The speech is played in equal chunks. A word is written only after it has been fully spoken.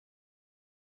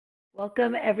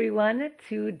Welcome everyone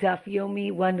to Daf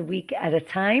Yomi 1 week at a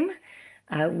time.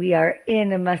 We are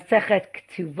in Masechet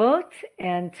Ketubot,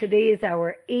 and today is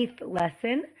our 8th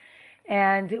lesson,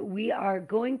 and we are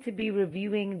going to be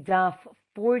reviewing Daf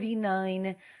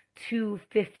 49 to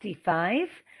 55.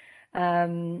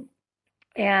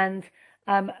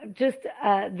 Just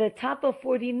the top of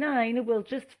 49 will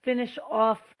just finish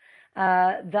off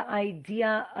the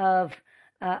idea of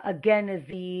again,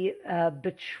 the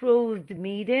betrothed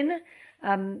maiden.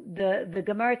 The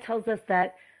Gemara tells us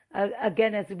that,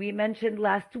 again, as we mentioned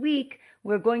last week,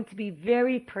 we're going to be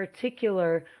very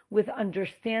particular with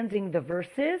understanding the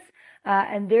verses,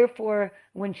 and therefore,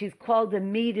 when she's called a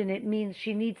maiden, it means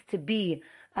she needs to be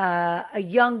a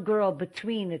young girl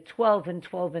between 12 and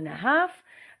 12 and a half.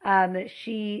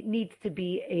 She needs to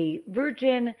be a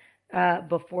virgin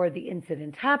before the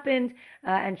incident happened,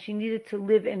 and she needed to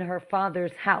live in her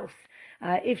father's house.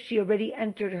 If she already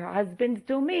entered her husband's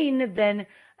domain, then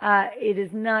it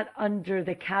is not under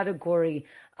the category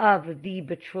of the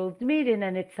betrothed maiden,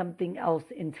 and it's something else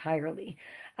entirely.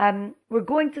 We're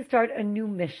going to start a new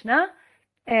Mishnah,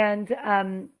 and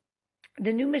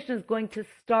the new Mishnah is going to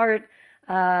start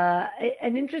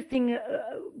an interesting,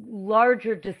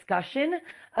 larger discussion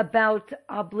about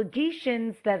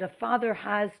obligations that a father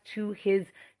has to his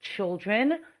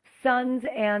children, sons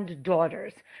and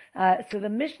daughters. So the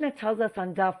Mishnah tells us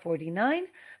on Daf 49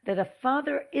 that a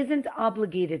father isn't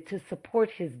obligated to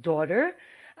support his daughter,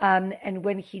 and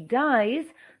when he dies,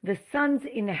 the sons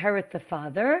inherit the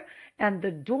father, and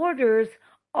the daughters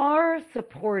are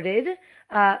supported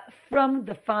from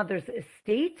the father's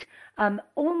estate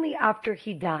only after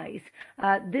he dies.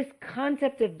 This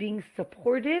concept of being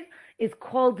supported is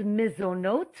called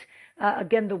mizonot.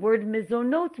 Again, the word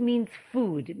mizonot means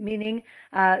food, meaning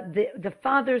the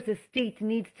father's estate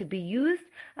needs to be used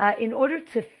in order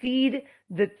to feed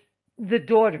the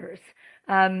daughters.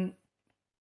 The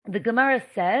Gemara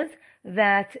says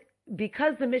that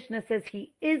because the Mishnah says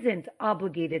he isn't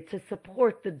obligated to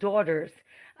support the daughters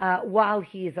while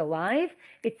he is alive,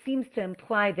 it seems to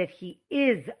imply that he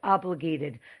is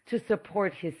obligated to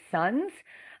support his sons.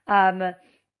 Then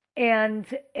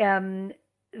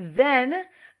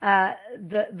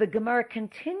the Gemara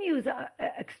continues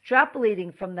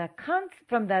extrapolating from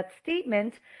that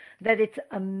statement that it's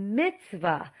a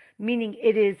mitzvah, meaning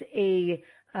it is a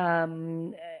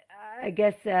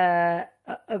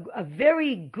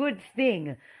very good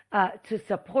thing to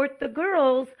support the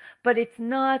girls, but it's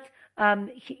not.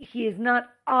 He is not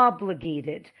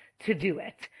obligated to do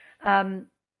it. And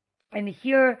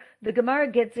here the Gemara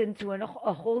gets into a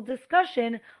whole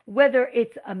discussion whether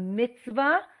it's a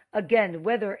mitzvah, again,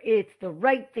 whether it's the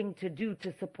right thing to do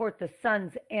to support the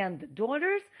sons and the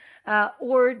daughters,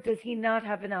 or does he not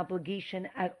have an obligation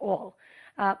at all?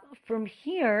 From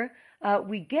here,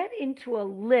 we get into a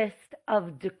list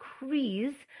of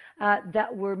decrees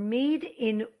that were made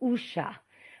in Usha.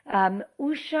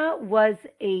 Usha was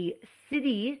a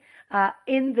city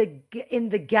in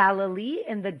the Galilee,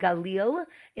 in the Galil,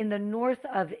 in the north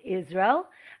of Israel.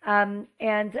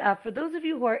 For those of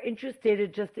you who are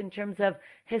interested just in terms of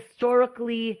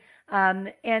historically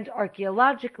and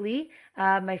archaeologically,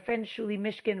 my friend Shuli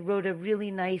Mishkin wrote a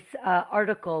really nice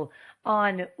article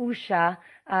on Usha.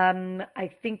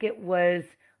 I think it was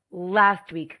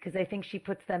last week, because I think she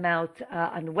puts them out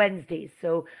on Wednesdays.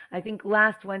 So I think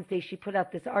last Wednesday she put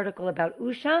out this article about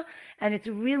Usha, and it's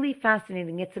really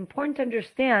fascinating. It's important to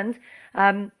understand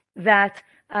that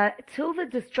till the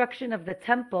destruction of the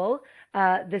temple,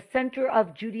 the center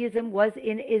of Judaism was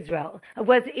in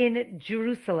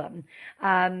Jerusalem,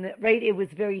 right? It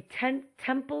was very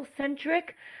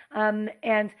temple-centric,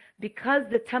 and because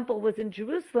the temple was in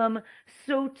Jerusalem,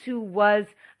 so too was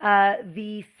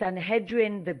the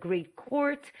Sanhedrin, the great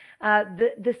court.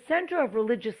 The center of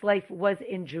religious life was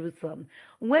in Jerusalem.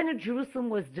 When Jerusalem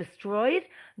was destroyed,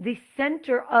 the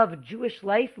center of Jewish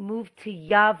life moved to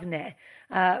Yavne,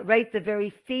 right? The very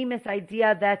famous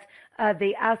idea that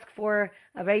they ask for,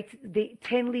 right? The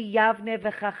Tenli Yavne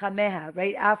v'chachameha,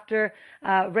 right? After,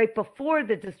 right before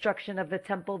the destruction of the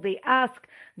temple, they ask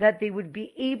that they would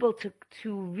be able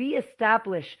to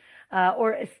reestablish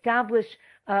or establish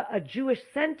a Jewish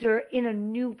center in a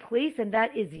new place, and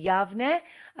that is Yavne.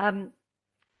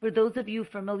 For those of you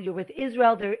familiar with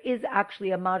Israel, there is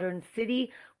actually a modern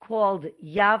city called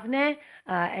Yavne,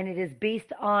 and it is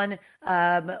based on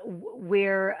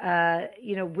where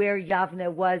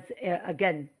Yavne was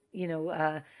again,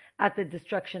 at the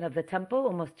destruction of the temple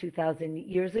almost 2,000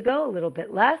 years ago, a little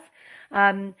bit less.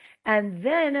 And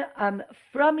then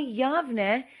from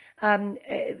Yavne,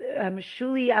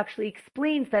 Shuli actually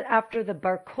explains that after the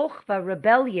Bar Kokhba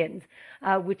rebellions,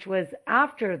 which was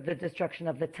after the destruction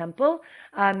of the temple,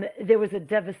 there was a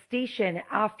devastation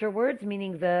afterwards,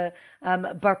 meaning the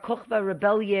Bar Kokhba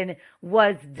rebellion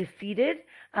was defeated,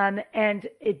 and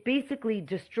it basically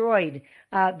destroyed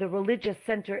the religious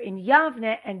center in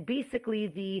Yavne, and basically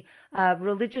the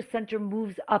religious center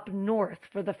moves up north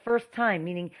for the first time,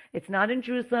 meaning it's not in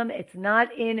Jerusalem, it's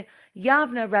not in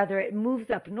Yavne, rather it moves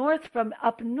up north. From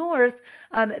up north,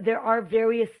 there are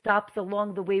various stops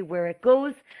along the way where it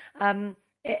goes.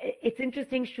 It's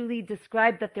interesting, Shuli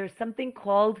described that there's something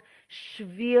called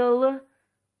Shvil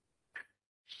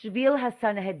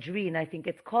HaSanhedrin, I think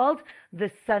it's called, the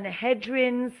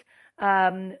Sanhedrin's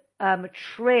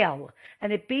trail,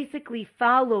 and it basically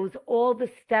follows all the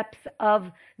steps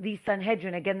of the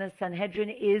Sanhedrin. Again, the Sanhedrin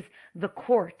is the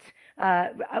court,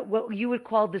 what you would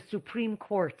call the Supreme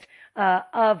Court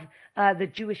of the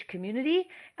Jewish community,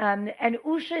 and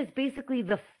Usha is basically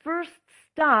the first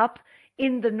stop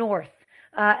in the north.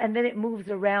 And then it moves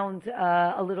around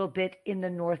a little bit in the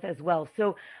north as well.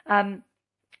 So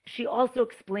she also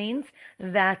explains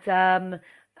that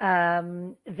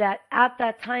that at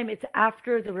that time, it's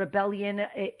after the rebellion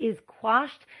is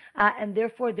quashed, and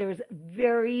therefore there's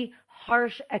very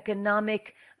harsh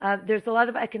economic, there's a lot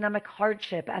of economic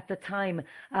hardship at the time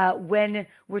when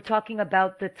we're talking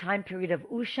about the time period of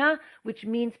Usha, which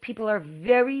means people are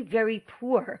very, very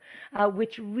poor,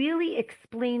 which really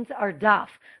explains our daf,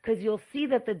 because you'll see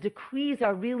that the decrees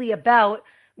are really about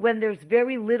when there's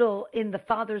very little in the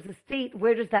father's estate,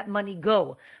 where does that money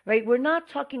go, right? We're not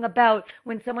talking about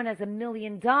when someone has $1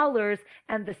 million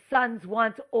and the sons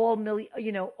want all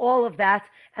of that,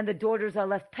 and the daughters are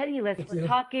left penniless.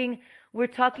 We're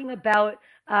talking about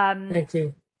Thank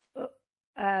you.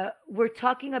 we're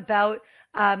talking about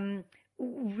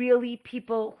really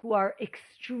people who are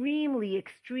extremely,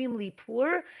 extremely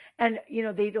poor, and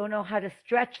they don't know how to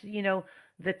stretch the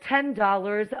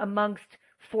 $10 amongst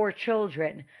 4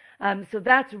 children. So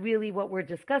that's really what we're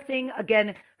discussing.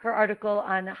 Again, her article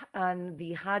on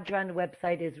the Hadran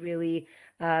website is really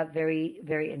very,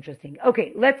 very interesting.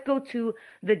 Okay, let's go to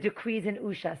the decrees in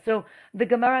Usha. So the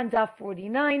Gemara on Daf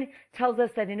 49 tells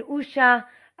us that in Usha,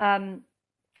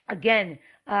 again,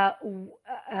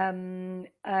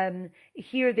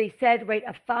 here they said, right,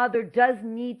 a father does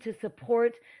need to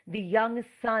support the young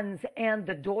sons and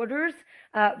the daughters,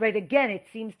 right? Again, it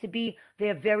seems to be they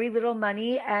have very little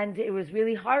money and it was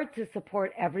really hard to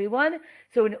support everyone.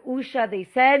 So in Usha, they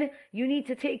said, you need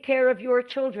to take care of your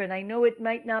children. I know it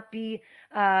might not be,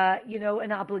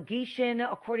 an obligation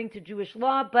according to Jewish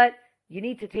law, but you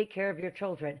need to take care of your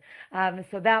children.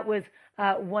 So that was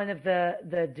one of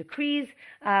the decrees.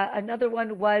 Another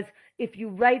one was if you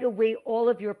write away all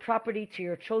of your property to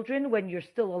your children when you're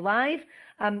still alive,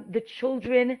 the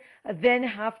children then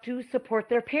have to support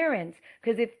their parents.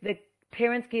 Because if the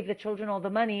parents gave the children all the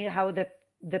money, how are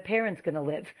the parents going to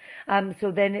live?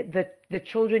 So then the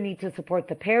children need to support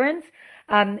the parents.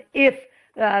 If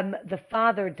the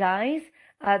father dies,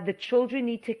 the children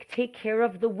need to take care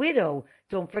of the widow.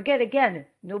 Don't forget, again,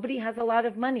 nobody has a lot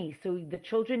of money, so the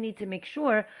children need to make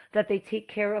sure that they take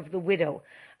care of the widow.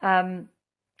 The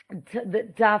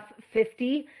Daf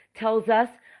 50 tells us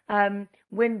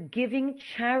when giving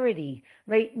charity,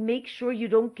 right, make sure you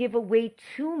don't give away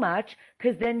too much,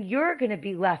 because then you're going to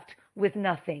be left with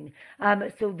nothing.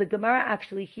 So the Gemara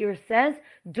actually here says,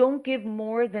 don't give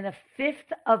more than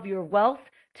 1/5 of your wealth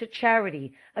to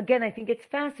charity. Again, I think it's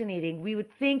fascinating. We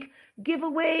would think, give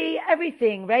away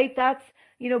everything, right? That's,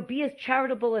 be as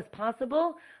charitable as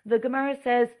possible. The Gemara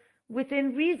says,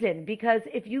 within reason, because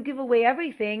if you give away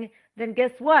everything, then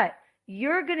guess what?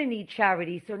 You're going to need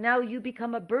charity. So now you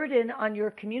become a burden on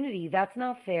your community. That's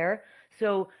not fair.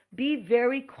 So be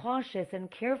very cautious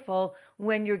and careful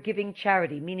when you're giving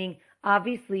charity, meaning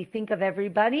obviously think of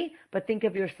everybody, but think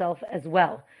of yourself as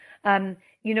well.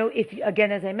 If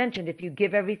again, as I mentioned, if you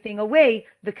give everything away,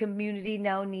 the community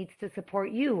now needs to support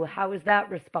you. How is that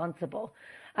responsible?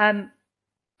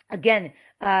 Again,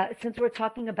 since we're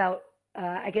talking about,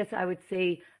 I guess I would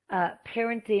say,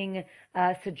 parenting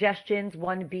suggestions,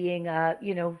 one being,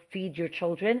 feed your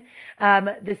children.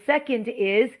 The second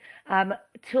is,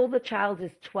 till the child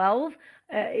is 12,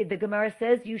 the Gemara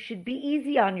says you should be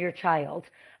easy on your child.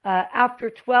 After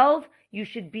 12, you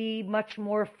should be much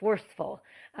more forceful.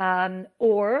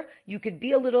 Or you can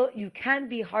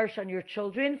be harsh on your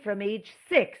children from age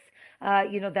 6.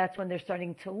 That's when they're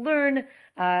starting to learn.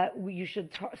 You should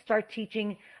start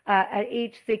teaching, at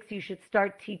age 6, you should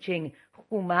start teaching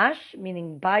Chumash,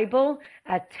 meaning Bible.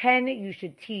 At 10, you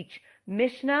should teach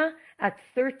Mishnah. At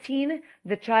 13,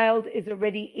 the child is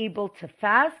already able to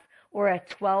fast. or at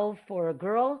 12 for a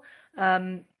girl.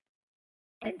 And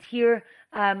here,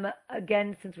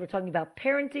 again, since we're talking about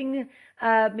parenting,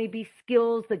 maybe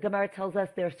skills, the Gemara tells us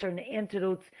there are certain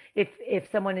antidotes if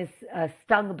someone is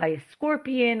stung by a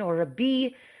scorpion or a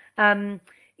bee.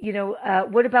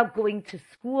 What about going to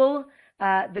school?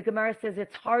 The Gemara says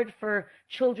it's hard for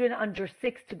children under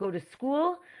 6 to go to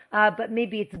school, but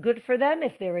maybe it's good for them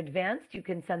if they're advanced. You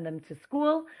can send them to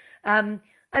school.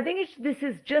 I think this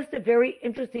is just a very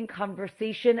interesting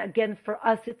conversation. Again, for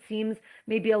us, it seems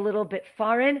maybe a little bit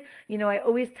foreign. I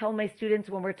always tell my students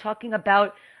when we're talking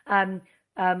about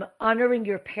honoring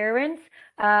your parents,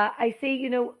 I say,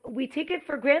 we take it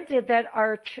for granted that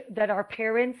our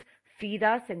parents feed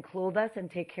us and clothe us and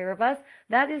take care of us.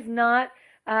 That is not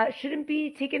shouldn't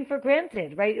be taken for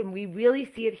granted, right? And we really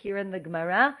see it here in the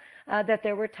Gemara that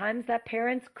there were times that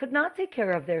parents could not take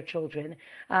care of their children.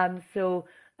 For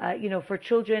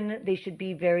children, they should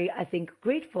be very, I think,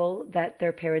 grateful that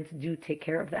their parents do take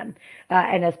care of them.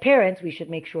 And as parents, we should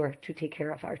make sure to take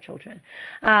care of our children.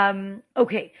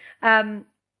 Okay.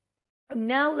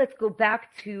 Now let's go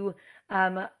back to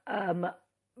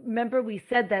remember we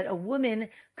said that a woman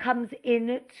comes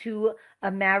into a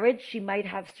marriage. She might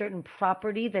have certain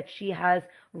property that she has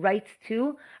rights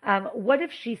to. What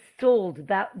if she sold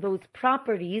those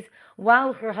properties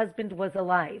while her husband was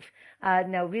alive?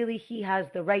 Now, really, he has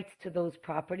the rights to those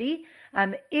property.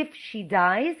 If she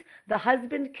dies, the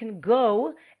husband can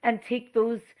go and take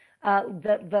those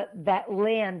that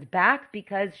land back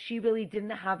because she really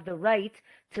didn't have the right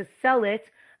to sell it.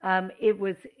 It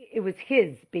was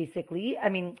his, basically. I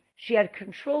mean, she had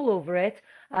control over it,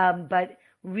 but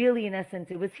really, in essence,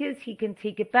 it was his. He can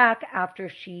take it back after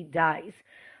she dies.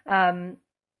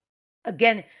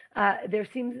 Again,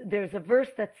 there's a verse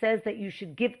that says that you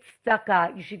should give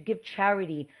tzedakah, you should give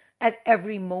charity at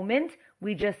every moment.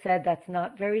 We just said that's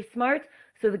not very smart.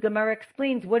 So the Gemara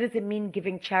explains, what does it mean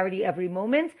giving charity every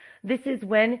moment? This is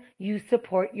when you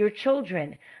support your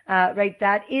children, right?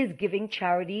 That is giving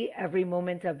charity every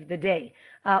moment of the day.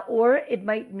 Or it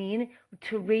might mean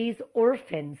to raise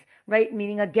orphans, right?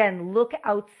 Meaning, again, look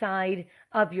outside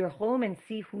of your home and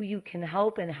see who you can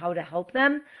help and how to help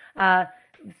them.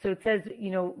 So it says,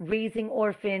 raising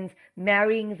orphans,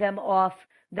 marrying them off,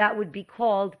 that would be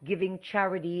called giving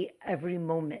charity every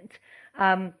moment.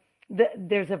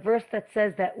 There's a verse that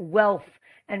says that wealth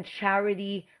and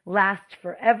charity last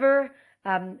forever.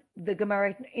 The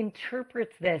Gemara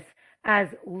interprets this as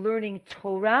learning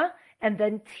Torah and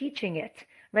then teaching it,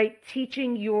 right?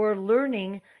 Teaching your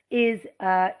learning is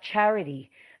charity.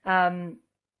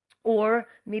 Or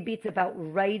maybe it's about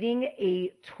writing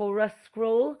a Torah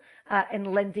scroll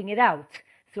and lending it out.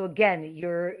 So again,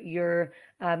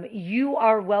 you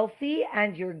are wealthy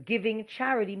and you're giving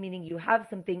charity, meaning you have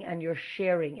something and you're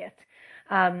sharing it.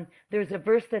 There's a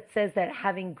verse that says that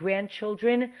having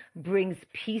grandchildren brings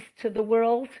peace to the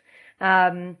world,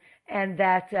 and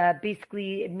that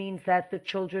basically it means that the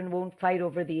children won't fight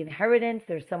over the inheritance.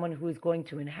 There's someone who is going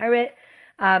to inherit.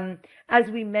 As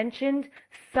we mentioned,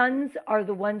 sons are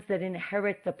the ones that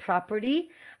inherit the property.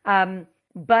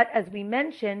 But as we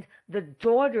mentioned, the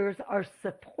daughters are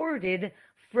supported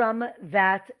from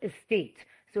that estate.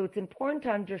 So it's important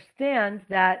to understand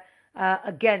that,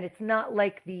 again, it's not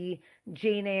like the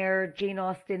Jane Eyre, Jane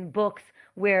Austen books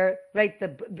where, right,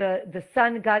 the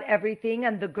son got everything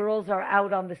and the girls are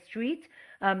out on the street.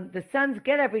 The sons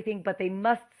get everything, but they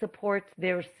must support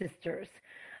their sisters.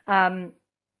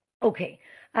 Okay,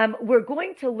 we're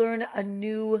going to learn a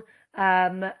new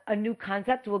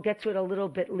concept. We'll get to it a little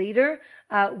bit later,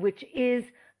 which is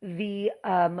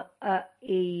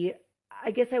I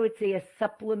guess I would say a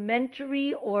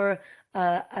supplementary or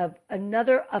a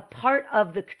part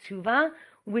of the Ketubah,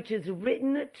 which is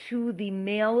written to the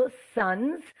male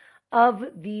sons of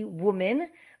the woman,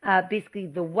 basically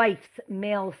the wife's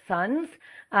male sons,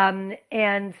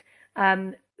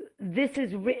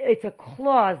 it's a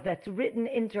clause that's written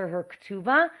into her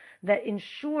Ketubah that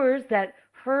ensures that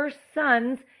her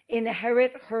sons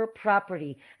inherit her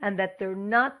property and that they're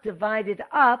not divided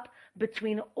up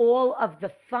between all of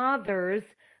the father's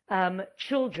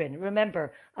children.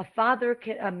 Remember,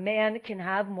 a man can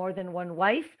have more than one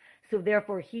wife, so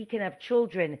therefore he can have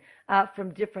children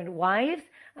from different wives.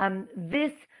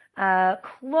 This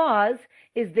clause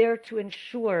is there to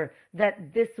ensure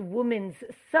that this woman's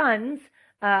sons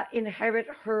inherit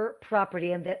her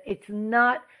property and that it's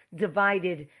not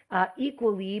divided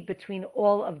equally between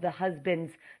all of the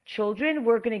husband's children.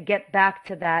 We're going to get back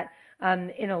to that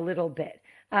in a little bit.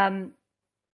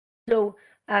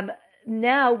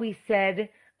 Now we said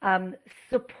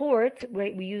support,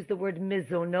 right? We use the word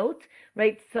mizonot,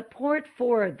 right? Support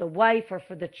for the wife or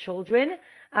for the children.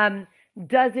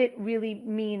 Does it really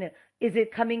mean, is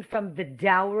it coming from the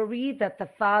dowry that the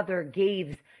father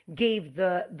gave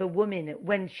the woman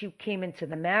when she came into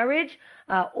the marriage,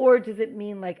 or does it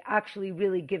mean like actually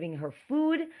really giving her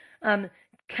food?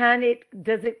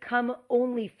 Does it come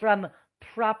only from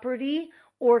property,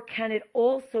 or can it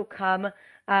also come?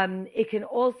 It can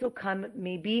also come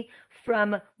maybe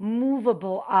from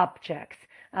movable objects.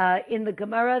 In the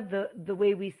Gemara, the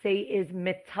way we say is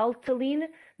metaltalin.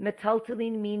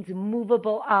 Metaltalin means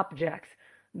movable objects.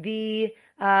 The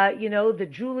the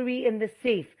jewelry in the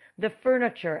safe, the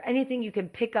furniture, anything you can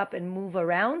pick up and move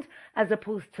around, as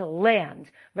opposed to land,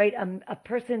 right? A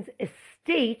person's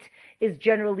estate is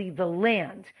generally the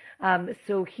land.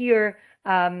 So here,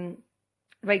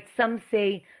 right, some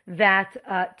say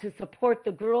that to support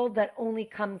the girl, that only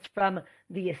comes from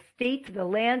the estate, the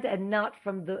land, and not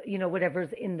from the,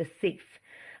 whatever's in the safe.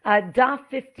 Daf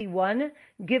 51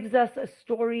 gives us a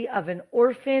story of an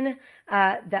orphan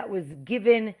that was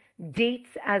given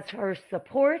dates as her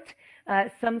support.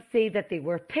 Some say that they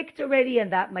were picked already,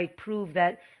 and that might prove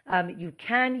that you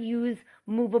can use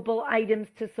movable items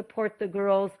to support the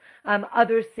girls.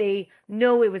 Others say,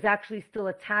 no, it was actually still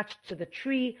attached to the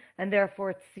tree, and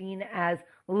therefore it's seen as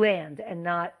land and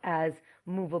not as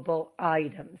movable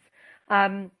items.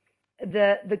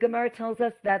 The Gemara tells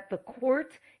us that the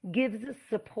court gives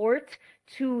support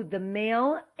to the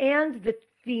male and the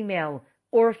female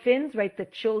orphans, right, the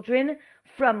children,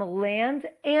 from land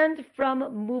and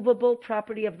from movable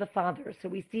property of the father. So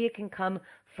we see it can come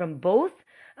from both.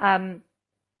 And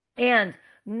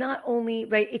not only,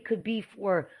 right, it could be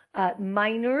for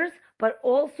minors, but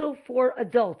also for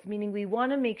adults, meaning we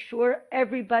want to make sure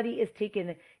everybody is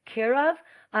taken care of.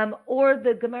 Or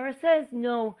the Gemara says,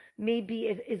 no, maybe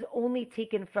it is only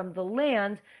taken from the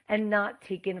land and not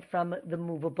taken from the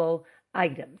movable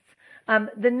items.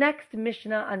 The next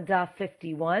Mishnah on Daf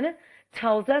 51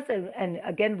 tells us, and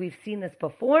again, we've seen this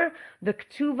before, the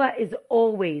Ketubah is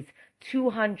always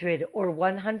 200 or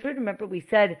 100. Remember, we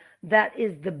said that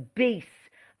is the base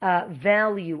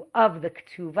value of the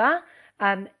Ketubah.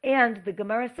 And the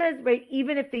Gemara says, right,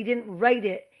 even if they didn't write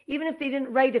a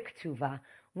Ketubah,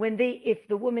 if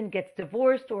the woman gets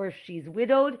divorced or if she's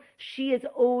widowed, she is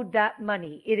owed that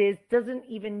money. Doesn't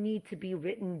even need to be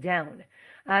written down.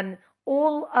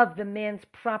 All of the man's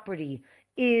property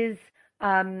is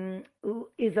a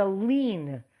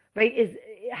lien, right?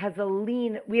 Has a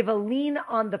lien. We have a lien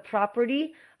on the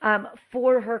property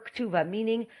for her Ketubah,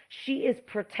 meaning she is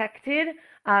protected,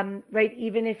 right?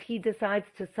 Even if he decides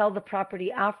to sell the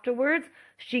property afterwards,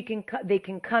 they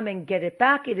can come and get it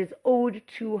back. It is owed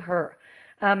to her.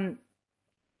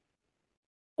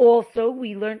 Also,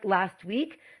 we learned last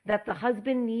week that the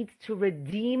husband needs to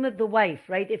redeem the wife,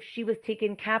 right? If she was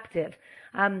taken captive.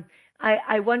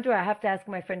 I wonder, I have to ask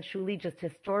my friend Shuli, just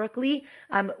historically,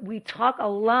 we talk a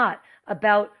lot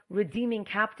about redeeming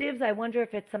captives. I wonder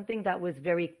if it's something that was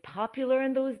very popular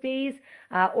in those days,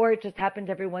 or it just happened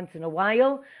every once in a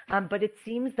while. But it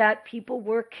seems that people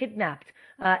were kidnapped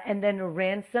and then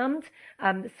ransomed.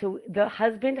 So the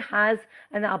husband has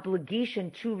an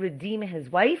obligation to redeem his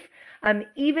wife,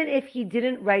 even if he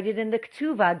didn't write it in the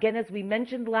Ketubah. Again, as we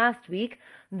mentioned last week,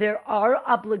 there are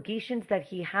obligations that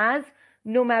he has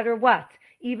no matter what,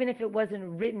 even if it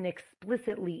wasn't written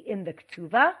explicitly in the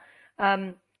Ketubah.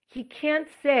 He can't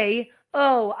say,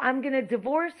 oh, I'm going to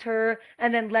divorce her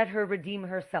and then let her redeem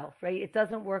herself, right? It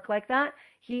doesn't work like that.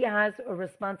 He has a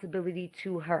responsibility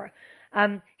to her.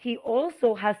 He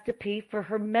also has to pay for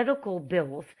her medical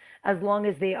bills as long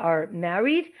as they are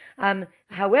married.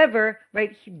 However,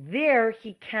 right,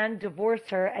 he can divorce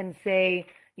her and say,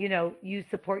 you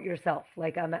support yourself,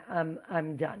 like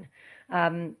I'm done.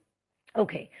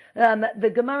 Okay.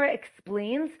 The Gemara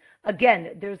explains,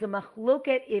 again, there's a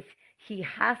machloket if he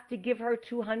has to give her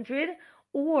 200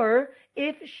 or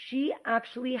if she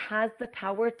actually has the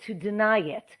power to deny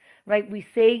it, right? We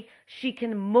say she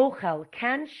can mochel.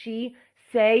 Can she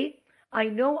say, I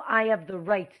know I have the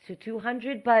right to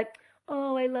 200, but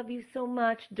oh, I love you so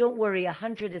much. Don't worry,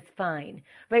 100 is fine,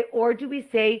 right? Or do we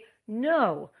say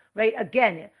no, right?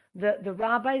 Again, the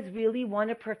rabbis really want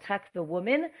to protect the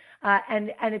woman,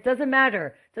 and it doesn't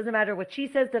matter. It doesn't matter what she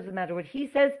says, doesn't matter what he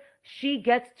says. She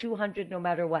gets 200 no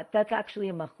matter what. That's actually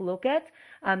a machloket.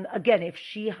 Again, if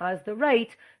she has the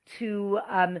right to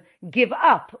give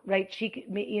up, right?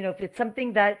 If it's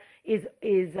something that is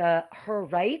her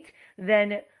right,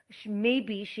 then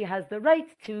maybe she has the right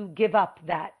to give up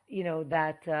that,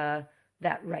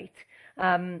 that right.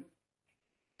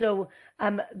 So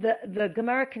the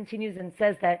Gemara continues and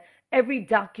says that every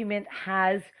document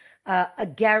has a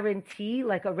guarantee,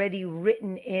 like already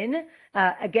written in.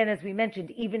 Again, as we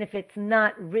mentioned, even if it's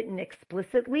not written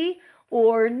explicitly,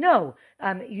 or no,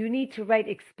 you need to write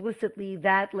explicitly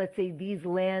that, let's say, these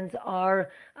lands are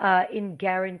in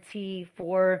guarantee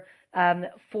for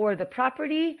the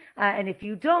property, and if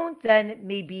you don't, then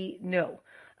maybe no.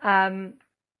 Um,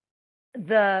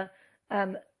 the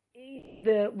um,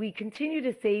 we continue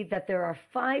to say that there are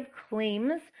 5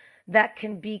 claims that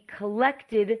can be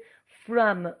collected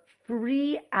from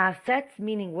free assets,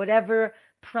 meaning whatever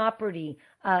property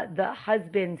the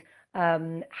husband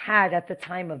had at the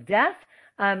time of death,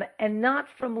 and not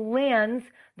from lands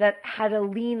that had a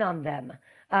lien on them.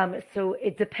 So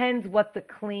it depends what the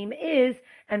claim is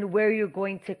and where you're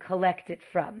going to collect it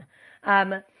from.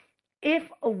 If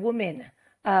a woman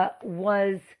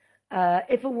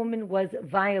was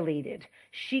violated,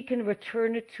 she can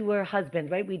return it to her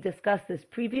husband, right? We discussed this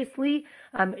previously.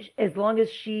 As long as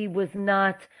she was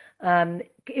not,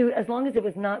 as long as it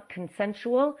was not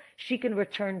consensual, she can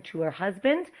return to her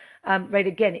husband, right?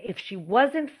 Again, if she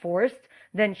wasn't forced,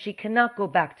 then she cannot go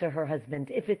back to her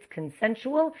husband. If it's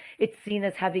consensual, it's seen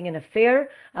as having an affair.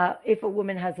 If a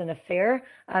woman has an affair,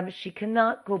 she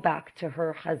cannot go back to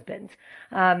her husband.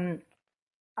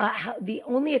 The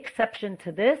only exception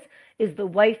to this is the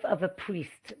wife of a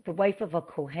priest, the wife of a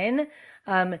Kohen.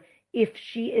 If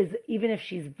she is, even if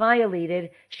she's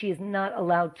violated, she is not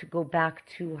allowed to go back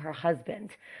to her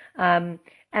husband. And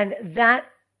that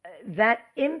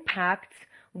impacts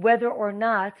whether or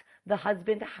not the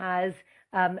husband has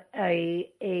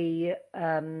a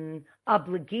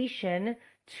obligation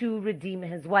to redeem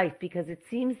his wife, because it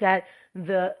seems that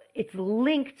it's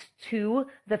linked to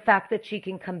the fact that she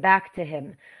can come back to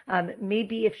him.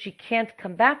 Maybe if she can't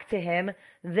come back to him,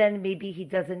 then maybe he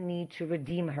doesn't need to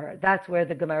redeem her. That's where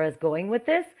the Gemara is going with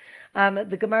this.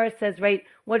 The Gemara says, right,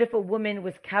 what if a woman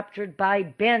was captured by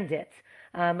bandits?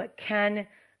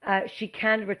 She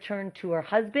can return to her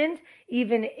husband,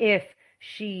 even if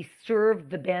she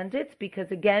served the bandits, because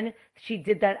again, she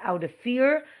did that out of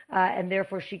fear, and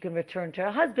therefore she can return to her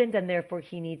husband, and therefore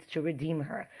he needs to redeem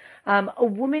her. A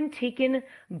woman taken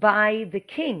by the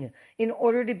king in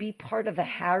order to be part of a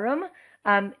harem,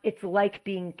 it's like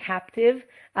being captive,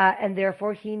 and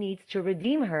therefore he needs to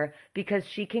redeem her because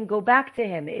she can go back to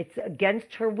him. It's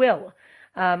against her will,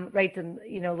 right? And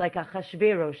like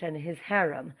Achashverosh and his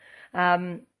harem.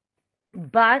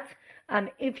 But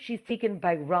if she's taken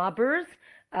by robbers,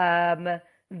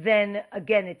 then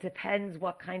again, it depends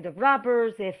what kind of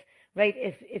robbers.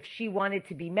 If she wanted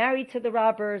to be married to the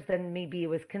robbers, then maybe it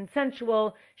was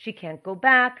consensual. She can't go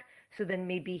back, so then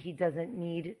maybe he doesn't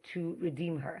need to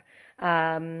redeem her.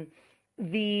 Then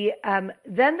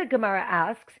the Gemara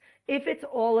asks, if it's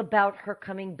all about her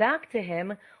coming back to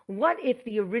him, what if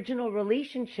the original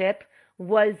relationship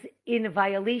was in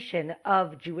violation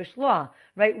of Jewish law,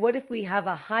 right? What if we have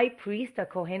a high priest, a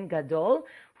Kohen Gadol,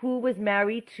 who was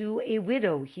married to a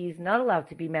widow? He's not allowed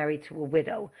to be married to a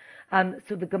widow.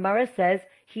 So the Gemara says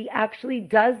he actually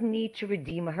does need to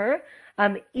redeem her,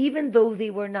 even though they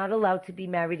were not allowed to be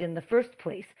married in the first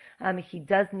place. He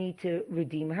does need to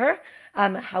redeem her.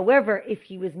 However, if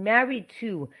he was married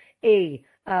to a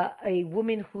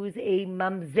woman who's a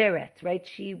mamzeret, right?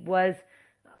 She was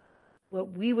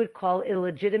what we would call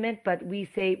illegitimate, but we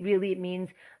say really it means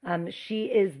she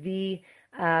is the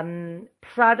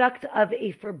product of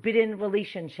a forbidden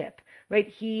relationship, right?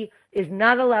 He is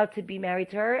not allowed to be married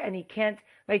to her, and he can't,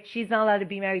 right? She's not allowed to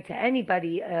be married to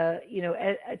anybody, to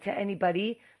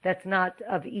anybody that's not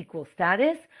of equal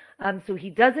status. So he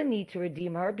doesn't need to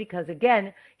redeem her because,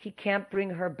 again, he can't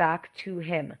bring her back to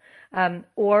him.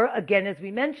 Or again, as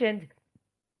we mentioned,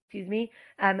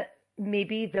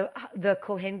 maybe the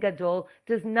Kohen Gadol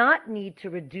does not need to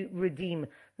redeem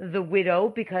the widow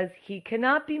because he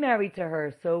cannot be married to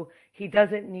her, so he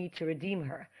doesn't need to redeem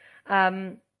her.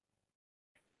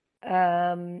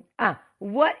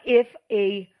 What if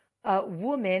a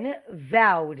woman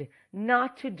vowed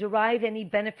not to derive any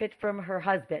benefit from her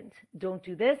husband? Don't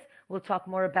do this. We'll talk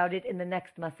more about it in the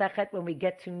next Masechet when we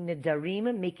get to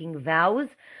Nidarim, making vows.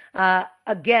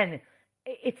 Again,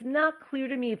 it's not clear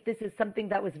to me if this is something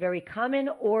that was very common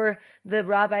or the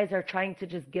rabbis are trying to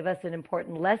just give us an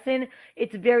important lesson.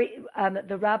 It's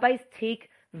the rabbis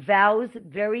take vows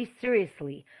very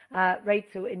seriously, right?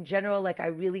 So in general, like I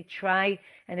really try,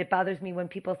 and it bothers me when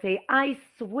people say, I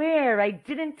swear I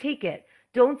didn't take it.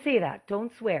 Don't say that.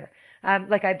 Don't swear.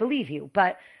 Like I believe you,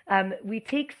 but we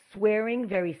take swearing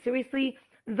very seriously.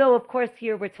 Though, of course,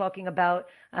 here we're talking about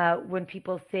when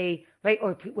people say, right,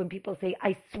 or when people say,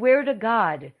 I swear to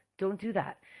God, don't do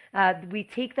that. We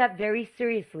take that very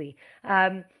seriously.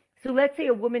 So let's say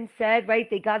a woman said, right,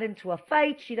 they got into a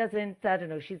fight. She doesn't, I don't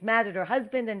know, she's mad at her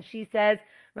husband and she says,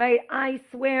 right, I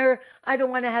swear I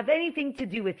don't want to have anything to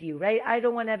do with you, right? I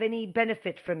don't want to have any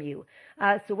benefit from you.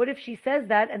 So what if she says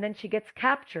that and then she gets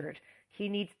captured? He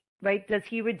needs, right, does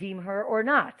he redeem her or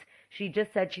not? She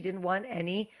just said she didn't want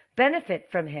any benefit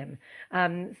from him.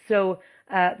 So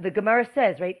the Gemara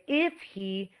says, right, if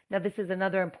he, now this is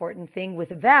another important thing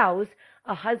with vows,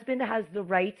 a husband has the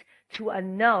right to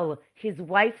annul his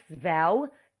wife's vow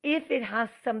if it has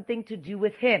something to do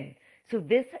with him. So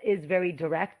this is very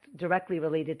directly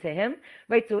related to him,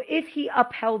 right? So if he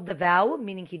upheld the vow,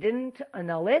 meaning he didn't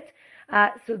annul it,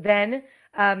 so then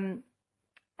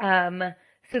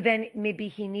maybe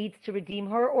he needs to redeem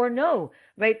her or no,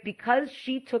 right? Because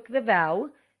she took the vow,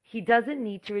 he doesn't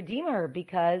need to redeem her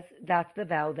because that's the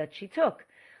vow that she took.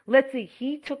 Let's say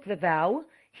he took the vow,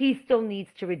 he still needs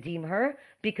to redeem her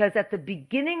because at the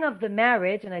beginning of the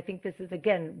marriage, and I think this is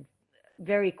again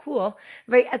very cool,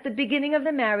 right? At the beginning of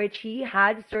the marriage, he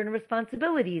had certain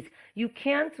responsibilities. You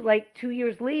can't, like 2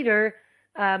 years later,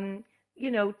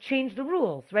 change the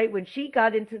rules, right? When she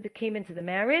came into the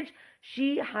marriage,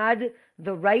 she had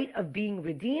the right of being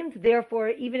redeemed. Therefore,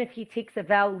 even if he takes a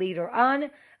vow later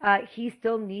on, he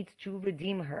still needs to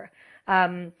redeem her.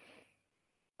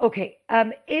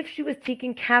 If she was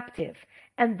taken captive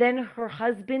and then her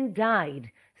husband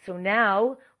died, so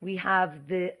now we have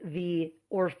the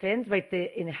orphans, right,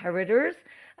 the inheritors,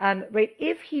 right?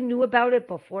 If he knew about it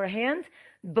beforehand,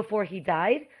 before he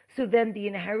died, so then the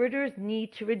inheritors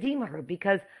need to redeem her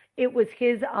because it was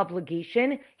his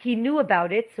obligation. He knew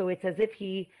about it, so it's as if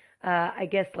he,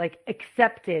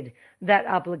 accepted that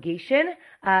obligation.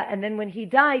 And then when he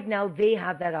died, now they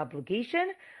have that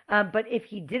obligation. But if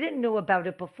he didn't know about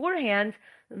it beforehand,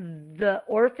 the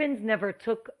orphans never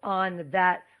took on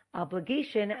that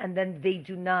obligation, and then they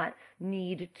do not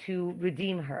need to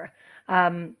redeem her.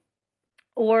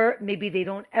 Or maybe they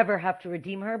don't ever have to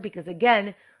redeem her because,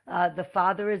 again, the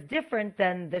father is different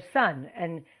than the son,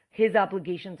 and his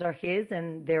obligations are his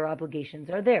and their obligations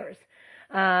are theirs.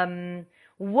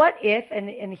 What if,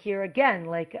 and here again,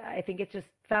 like I think it's just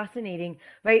fascinating,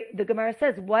 right? The Gemara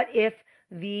says, what if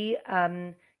the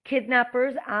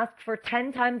kidnappers ask for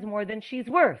 10 times more than she's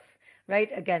worth?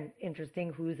 Right? Again,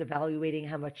 interesting who's evaluating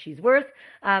how much she's worth.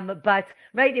 But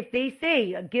right, if they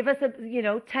say, give us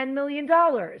 $10 million,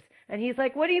 and he's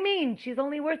like, what do you mean? She's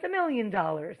only worth $1 million.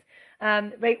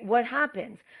 Right? What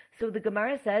happens? So the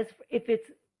Gemara says, if it's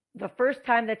the first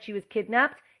time that she was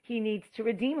kidnapped, he needs to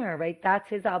redeem her, right? That's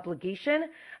his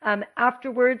obligation.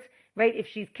 Afterwards, right, if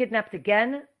she's kidnapped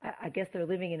again, I guess they're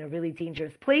living in a really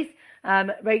dangerous place,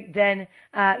 right, then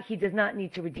he does not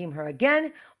need to redeem her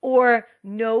again. Or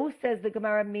no, says the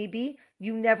Gemara, maybe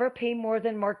you never pay more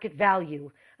than market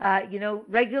value.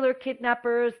 Regular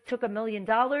kidnappers took $1 million,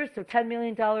 so $10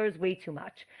 million, way too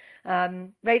much.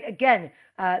 Right, again,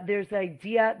 there's the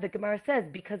idea, the Gemara says,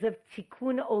 because of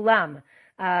tikkun olam.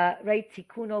 Right,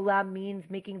 tikkun olam means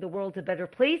making the world a better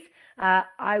place.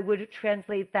 I would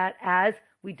translate that as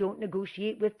we don't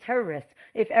negotiate with terrorists.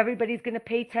 If everybody's going to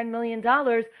pay $10 million,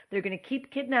 they're going to keep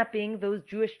kidnapping those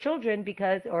Jewish children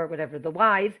or whatever, the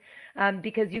wives,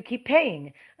 because you keep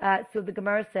paying. So the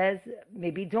Gemara says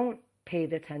maybe don't pay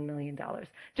the $10 million.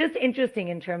 Just interesting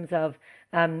in terms of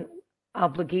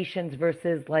obligations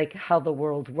versus like how the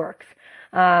world works.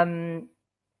 As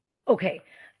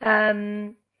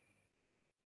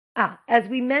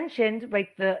we mentioned,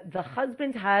 right, the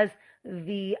husband has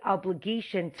the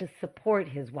obligation to support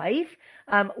his wife.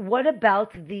 What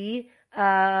about the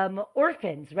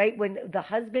orphans, right? When the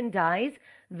husband dies,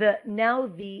 now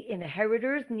the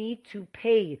inheritors need to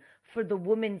pay for the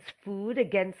woman's food,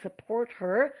 again, support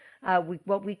her,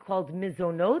 what we called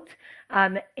mizonot,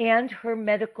 and her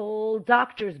medical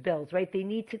doctor's bills, right? They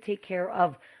need to take care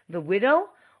of the widow,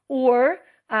 or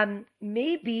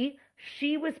maybe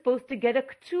she was supposed to get a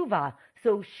ketubah,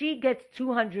 so she gets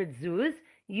 200 zuz,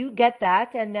 you get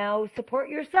that, and now support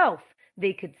yourself,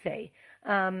 they could say.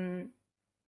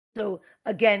 So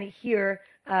again, here,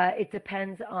 it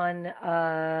depends on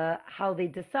how they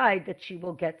decide that she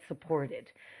will get supported.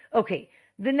 Okay,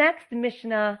 the next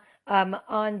Mishnah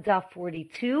on Daf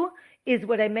 42 is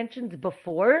what I mentioned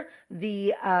before,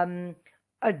 the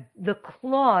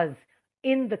clause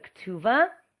in the ketubah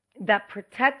that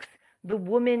protects the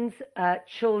woman's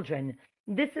children.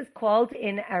 This is called,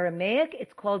 in Aramaic,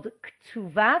 it's called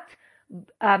Ketuvat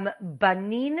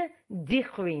Banin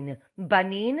Dichrin.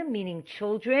 Banin meaning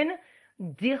children.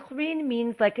 Dichrin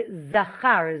means like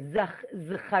Zacharim,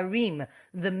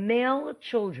 the male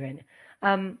children.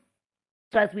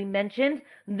 So as we mentioned,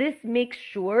 this makes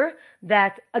sure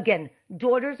that, again,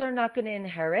 daughters are not going to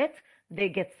inherit. they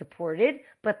get supported,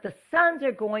 but the sons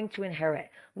are going to inherit.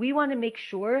 We want to make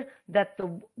sure that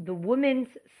the woman's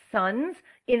sons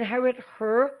inherit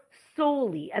her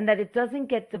solely, and that it doesn't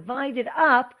get divided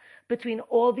up between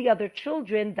all the other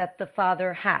children that the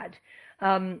father had.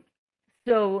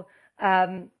 So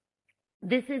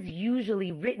this is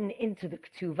usually written into the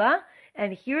Ketubah,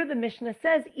 and here the Mishnah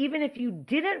says, even if you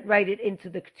didn't write it into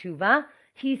the Ketubah,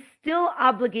 he's still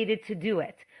obligated to do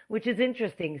it, which is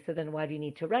interesting. So then why do you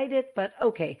need to write it? But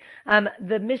okay,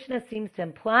 the Mishnah seems to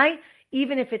imply,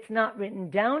 even if it's not written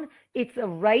down, it's a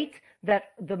right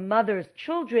that the mother's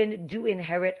children do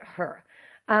inherit her.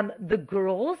 The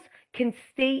girls can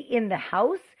stay in the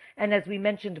house, and as we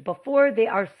mentioned before, they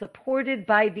are supported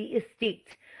by the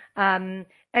estate.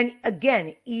 And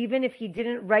again, even if he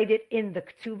didn't write it in the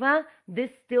Ketubah, this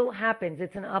still happens.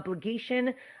 It's an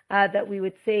obligation that we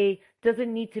would say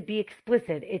doesn't need to be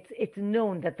explicit. It's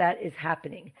known that is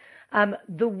happening.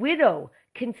 The widow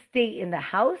can stay in the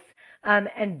house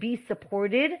and be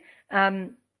supported.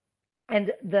 And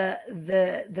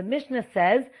the Mishnah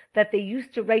says that they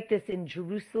used to write this in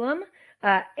Jerusalem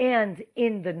and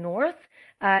in the north.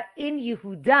 In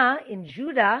Yehuda, in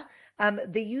Judah,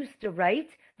 they used to write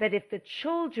that if the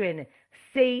children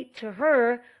say to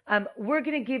her, we're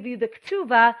going to give you the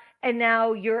Ketubah and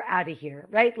now you're out of here,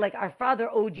 right? Like our father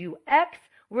owed you X,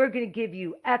 we're going to give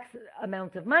you X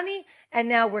amount of money and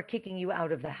now we're kicking you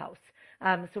out of the house.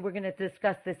 So we're going to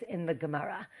discuss this in the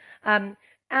Gemara.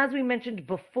 As we mentioned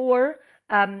before,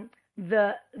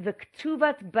 the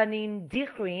Ketuvat Banin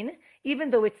Dichrin,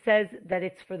 even though it says that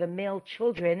it's for the male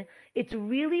children, it's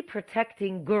really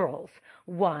protecting girls.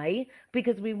 Why?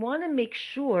 Because we want to make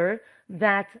sure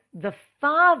that the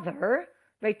father,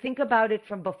 right, think about it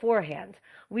from beforehand.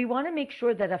 We want to make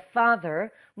sure that a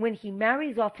father, when he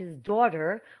marries off his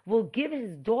daughter, will give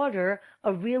his daughter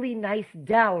a really nice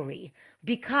dowry.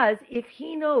 Because if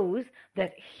he knows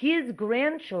that his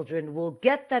grandchildren will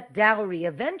get that dowry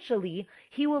eventually,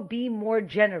 he will be more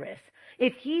generous.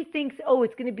 If he thinks, oh,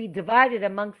 it's going to be divided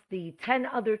amongst the 10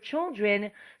 other children,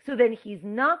 so then he's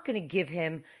not going to give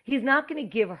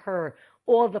her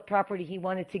all the property he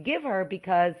wanted to give her,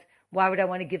 because why would I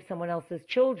want to give someone else's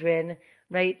children,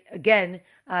 right? Again,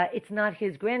 it's not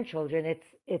his grandchildren,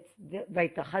 it's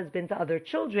the husband's other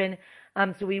children.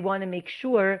 So we want to make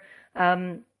sure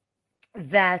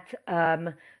that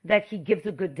he gives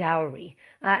a good dowry.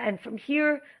 And from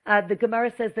here, the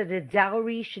Gemara says that a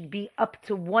dowry should be up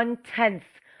to 1/10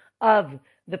 of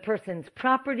the person's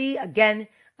property. Again,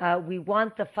 we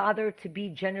want the father to be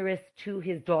generous to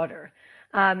his daughter.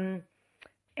 And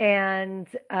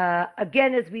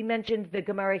again, as we mentioned, the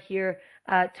Gemara here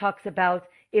talks about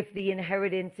if the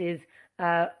inheritance is,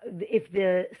 if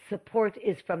the support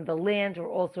is from the land or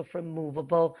also from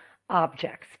movable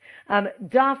objects.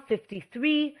 Daf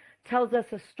 53 tells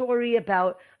us a story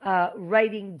about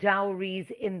writing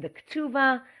dowries in the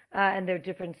Ketubah, and there are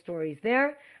different stories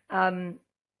there.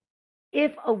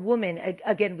 If a woman,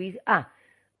 again,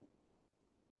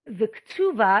 the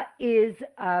Ketubah is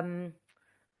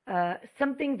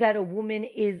something that a woman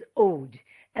is owed,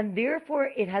 and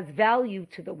therefore it has value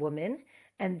to the woman,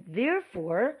 and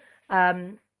therefore,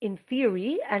 in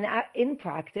theory and in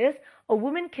practice, a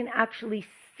woman can actually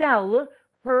sell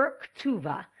her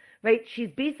Ketubah, right?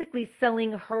 She's basically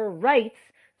selling her rights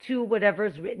to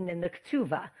whatever's written in the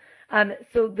Ketubah.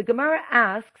 So the Gemara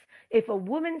asks, if a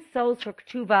woman sells her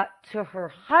Ketubah to her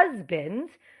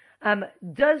husband,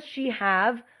 does she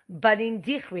have banin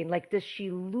dichrin? Like, does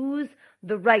she lose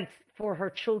the rights for her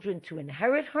children to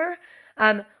inherit her?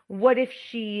 What if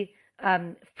she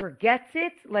forgets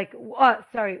it? Like, what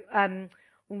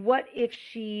if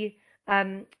she,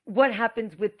 what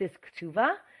happens with this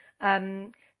Ketubah?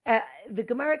 The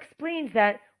Gemara explains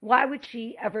that why would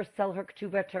she ever sell her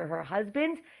Ketubah to her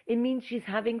husband? It means she's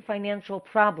having financial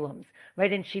problems,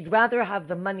 right? And she'd rather have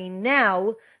the money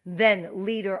now than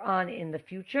later on in the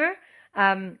future.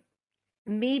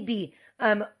 Maybe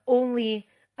only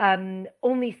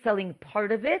selling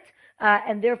part of it,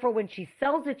 and therefore when she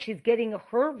sells it, she's getting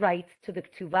her rights to the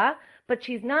Ketubah, but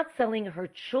she's not selling her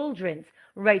children's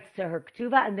rights to her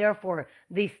Ketubah, and therefore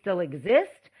they still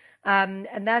exist.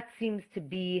 And that seems to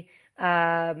be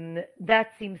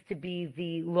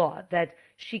the law, that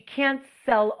she can't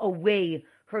sell away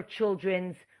her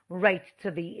children's right to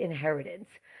the inheritance.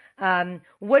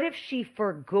 What if she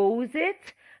forgoes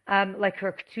it, like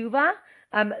her Ketubah?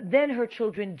 Then her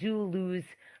children do lose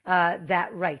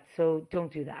that right, so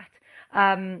don't do that.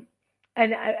 And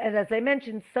as I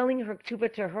mentioned, selling her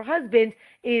Ketubah to her husband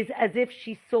is as if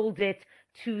she sold it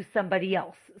to somebody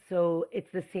else, so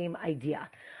it's the same idea.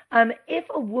 If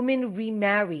a woman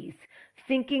remarries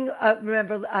thinking,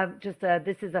 remember,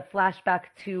 this is a flashback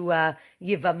to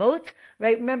Yivamot,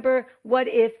 right? Remember, what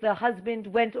if the husband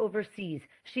went overseas?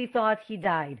 She thought he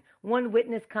died. One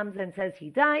witness comes and says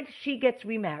he died. She gets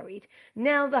remarried.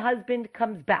 Now the husband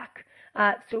comes back.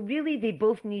 So really, they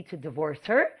both need to divorce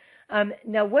her.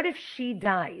 Now, what if she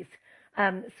dies?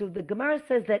 So the Gemara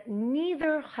says that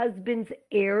neither husband's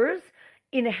heirs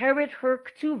inherit her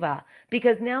ktuva,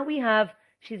 because now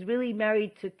she's really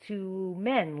married to two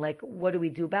men. Like, what do we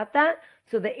do about that?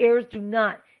 So the heirs do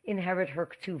not inherit her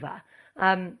ktuva.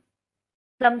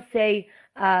 Some say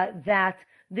that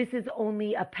this is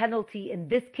only a penalty in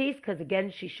this case, because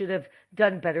again, she should have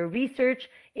done better research.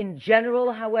 In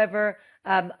general, however,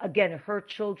 again, her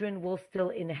children will still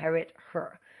inherit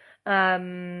her.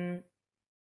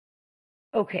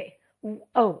 Okay.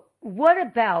 Oh, what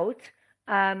about,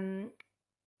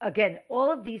 again,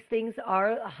 all of these things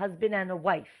are a husband and a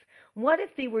wife. What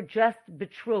if they were just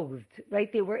betrothed,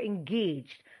 right? They were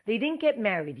engaged. They didn't get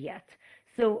married yet.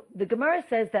 So the Gemara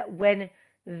says that when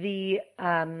the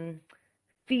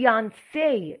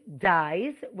fiancé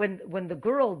dies, when the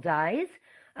girl dies,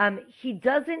 he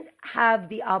doesn't have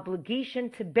the obligation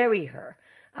to bury her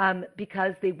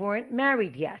because they weren't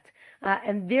married yet.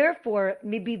 And therefore,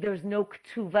 maybe there's no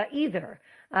ktuva either,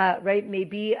 right?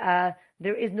 Maybe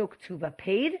there is no ktuva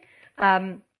paid.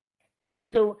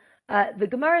 So the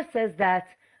Gemara says that,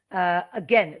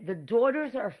 again, the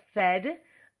daughters are fed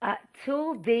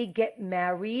till they get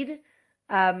married.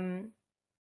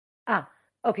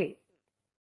 Okay.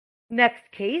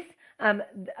 Next case.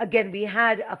 Again, we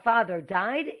had a father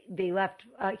died. They left.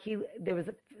 There was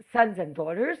sons and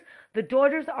daughters. The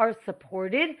daughters are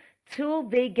supported till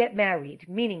they get married.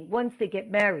 Meaning, once they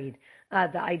get married,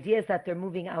 the idea is that they're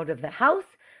moving out of the house,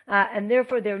 and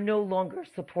therefore they're no longer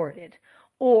supported.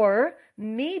 Or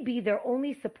maybe they're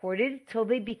only supported till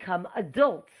they become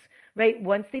adults. Right?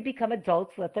 Once they become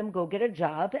adults, let them go get a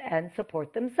job and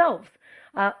support themselves.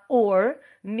 Or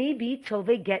maybe till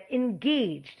they get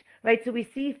engaged. Right? So we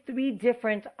see three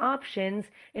different options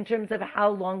in terms of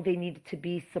how long they need to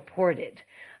be supported.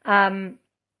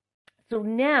 So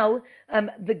now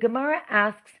the Gemara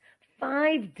asks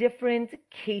 5 different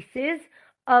cases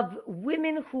of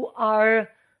women who are,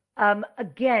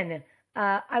 again,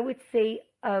 I would say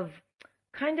of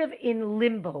kind of in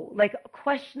limbo, like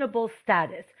questionable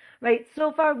status, right?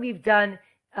 So far we've done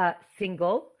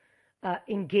single,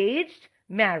 engaged,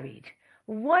 married.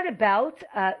 What about,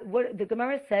 what the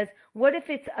Gemara says, what if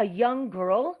it's a young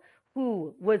girl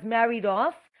who was married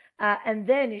off and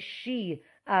then she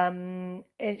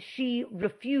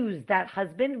refused that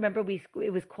husband? Remember,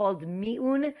 it was called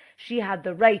mi'un. She had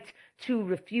the right to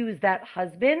refuse that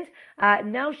husband.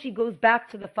 Now she goes back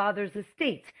to the father's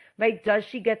estate, right? Does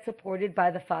she get supported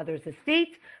by the father's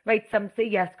estate, right? Some say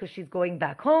yes, because she's going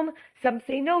back home. Some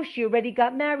say no, she already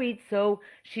got married, so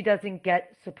she doesn't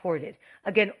get supported.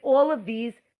 Again, all of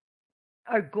these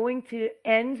are going to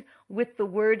end with the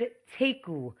word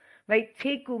teku, right?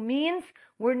 Teku means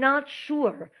we're not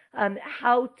sure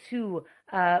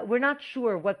we're not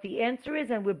sure what the answer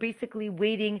is, and we're basically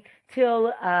waiting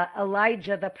till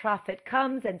Elijah the prophet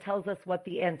comes and tells us what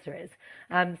the answer is.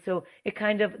 So it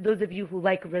kind of, those of you who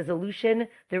like resolution,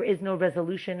 there is no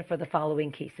resolution for the following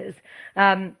cases.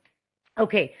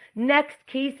 Okay, next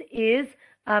case is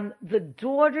the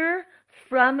daughter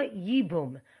from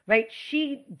Yibum. Right?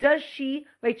 She's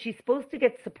supposed to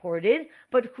get supported,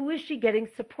 but who is she getting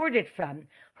supported from?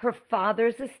 Her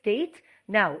father's estate.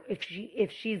 Now,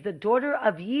 if she's the daughter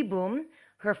of Yibum,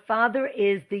 her father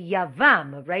is the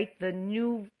Yavam, right?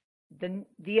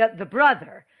 The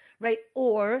brother, right?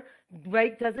 Or,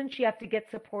 right, doesn't she have to get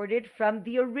supported from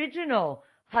the original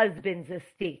husband's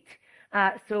estate?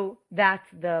 So that's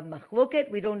the machloket.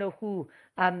 We don't know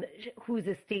whose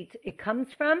estate it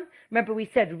comes from. Remember, we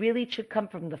said really it should come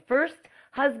from the first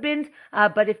husband,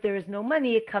 but if there is no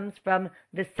money, it comes from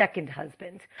the second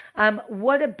husband.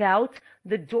 What about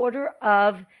the daughter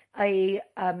of a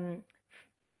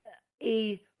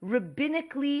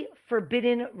rabbinically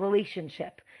forbidden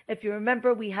relationship? If you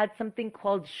remember, we had something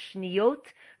called shniyot,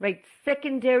 right?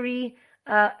 Secondary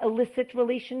illicit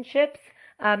relationships.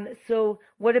 So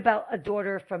what about a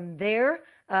daughter from there?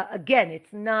 Again,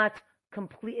 it's not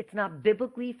complete, it's not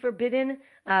biblically forbidden,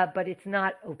 but it's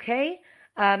not okay.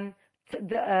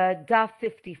 Daf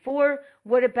 54,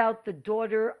 what about the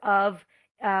daughter of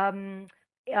a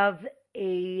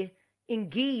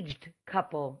engaged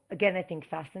couple? Again, I think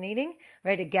fascinating,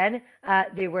 right? Again,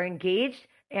 they were engaged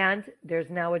and there's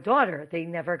now a daughter. They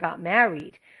never got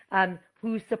married.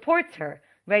 Who supports her?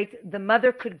 right? The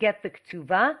mother could get the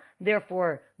ketubah,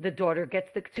 therefore the daughter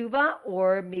gets the ketubah,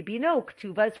 or maybe no,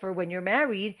 ketubah is for when you're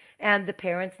married and the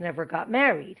parents never got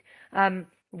married.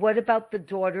 What about the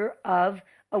daughter of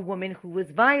a woman who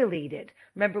was violated?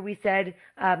 Remember, we said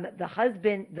the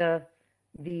husband,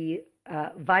 the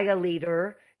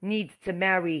violator needs to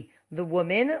marry the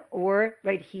woman, or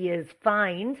right, he is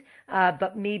fined,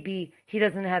 but maybe he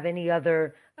doesn't have any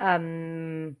other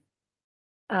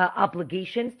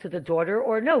obligations to the daughter,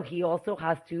 or no, he also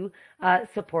has to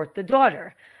support the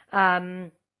daughter.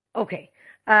 Okay,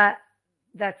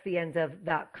 that's the end of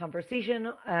that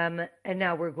conversation, and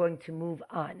now we're going to move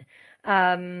on.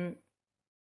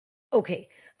 Okay,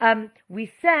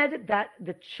 we said that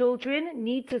the children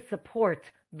need to support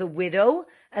the widow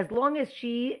as long as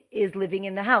she is living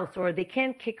in the house, or they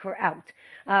can't kick her out.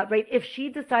 Right? If she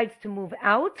decides to move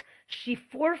out, she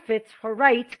forfeits her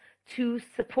right to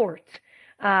support.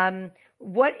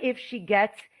 What if she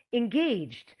gets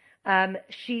engaged?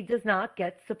 She does not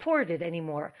get supported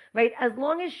anymore, right? As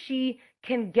long as she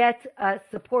can get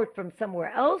support from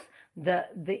somewhere else, the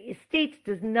estate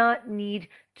does not need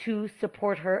to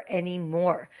support her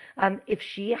anymore. If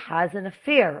she has an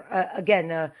affair,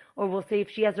 again, or we'll say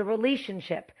if she has a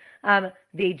relationship,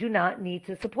 they do not need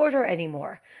to support her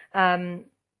anymore.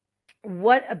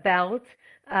 What about,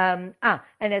 and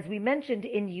as we mentioned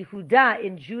in Yehuda,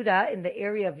 in Judah, in the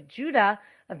area of Judah,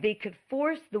 they could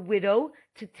force the widow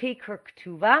to take her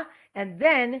ketubah and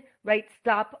then, right,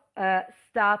 stop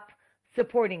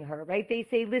supporting her, right? They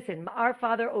say, listen, our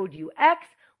father owed you X,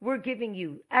 we're giving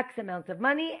you X amount of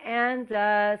money, and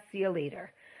see you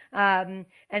later. And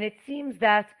it seems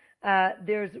that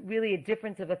there's really a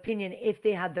difference of opinion if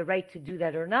they had the right to do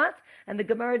that or not. And the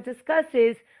Gemara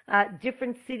discusses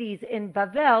different cities in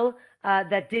Bavel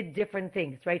that did different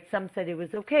things, right? Some said it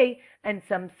was okay, and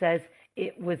some says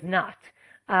it was not.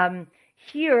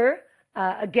 Here,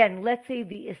 again, let's say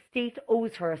the estate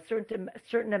owes her a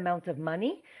certain amount of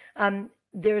money.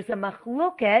 There's a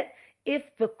machloket if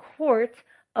the court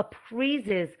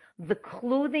appraises the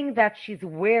clothing that she's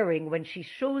wearing when she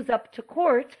shows up to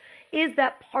court. Is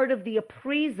that part of the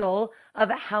appraisal of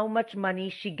how much money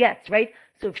she gets, right?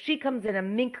 So if she comes in a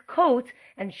mink coat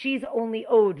and she's only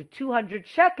owed 200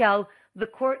 shekel, the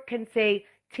court can say,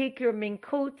 take your mink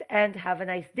coat and have a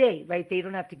nice day, right? They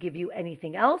don't have to give you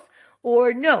anything else.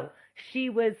 Or no, she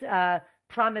was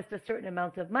promised a certain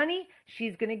amount of money.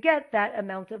 She's going to get that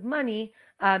amount of money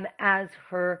as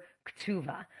her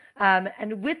ketuvah.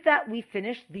 And with that, we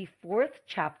finish the 4th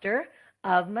chapter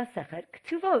of Masechet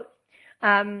Ketubot.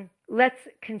 Let's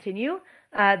continue.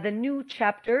 The new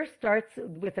chapter starts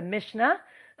with a Mishnah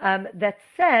that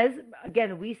says,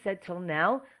 again, we said till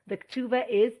now, the ketubah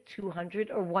is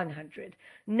 200 or 100.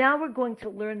 Now we're going to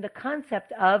learn the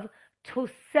concept of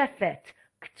tosefet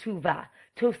ketubah.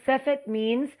 Tosefet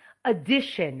means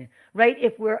addition, right?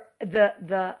 If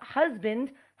the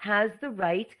husband has the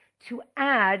right to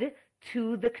add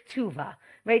to the ketubah,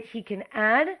 right? He can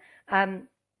add, and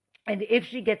if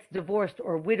she gets divorced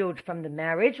or widowed from the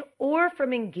marriage or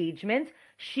from engagement,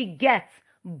 she gets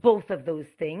both of those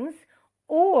things.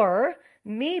 Or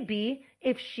maybe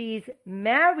if she's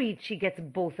married, she gets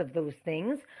both of those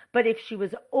things. But if she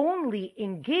was only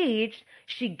engaged,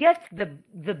 she gets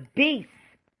the base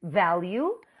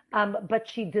value, but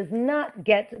she does not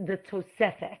get the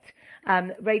tosefet.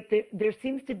 Right? There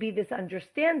seems to be this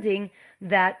understanding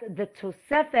that the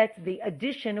tosefet, the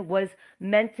addition, was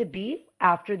meant to be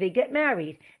after they get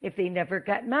married. If they never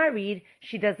got married,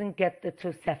 she doesn't get the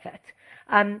tosefet.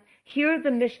 Here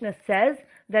the Mishnah says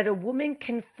that a woman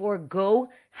can forego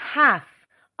half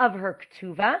of her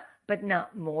ketuvah, but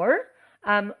not more,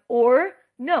 or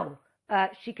no,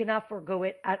 she cannot forego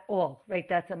it at all, right?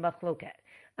 That's a machloket.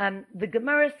 The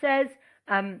Gemara says,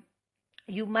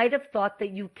 you might have thought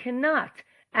that you cannot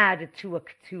add to a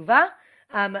ketuvah.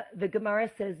 The Gemara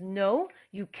says, no,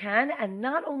 you can, and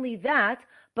not only that,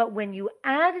 but when you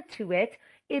add to it,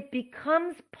 it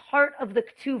becomes part of the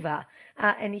ketuvah.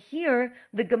 And here,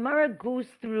 the Gemara goes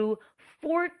through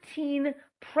 14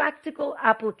 practical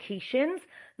applications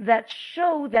that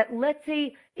show that, let's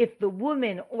say, if the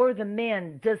woman or the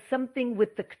man does something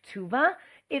with the ketuvah,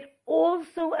 it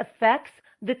also affects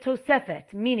the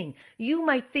tosefet, meaning you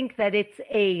might think that it's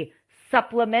a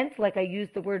supplement, like I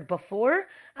used the word before.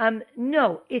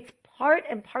 No, it's part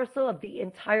and parcel of the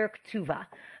entire ketuvah.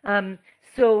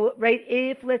 So, right,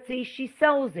 if, let's say, she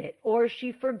sells it or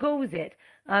she forgoes it,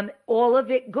 all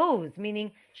of it goes,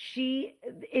 meaning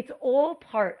it's all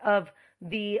part of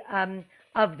the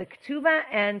ketuvah,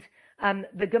 and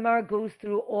The Gemara goes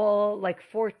through all like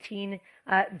 14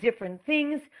 different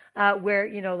things where,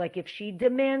 like if she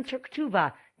demands her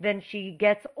ktuva, then she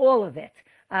gets all of it.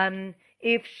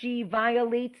 If she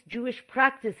violates Jewish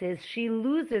practices, she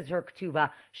loses her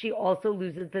ktuva. She also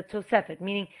loses the tosefet,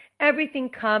 meaning everything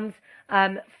comes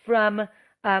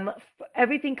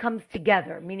everything comes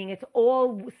together, meaning it's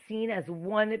all seen as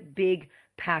one big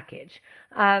package.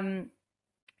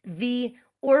 The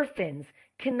orphans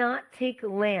cannot take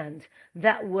land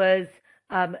that was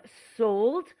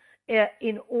sold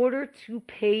in order to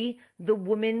pay the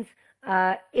woman's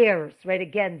heirs, right?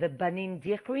 Again, the banim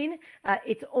dichrin,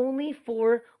 it's only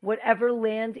for whatever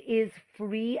land is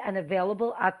free and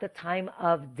available at the time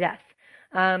of death.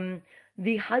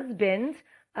 The husband,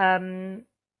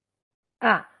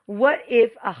 what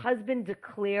if a husband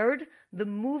declared the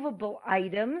movable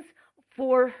items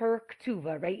for her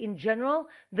ktuva, right? In general,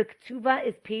 the ktuva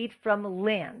is paid from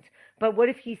land. But what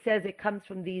if he says it comes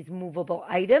from these movable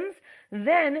items?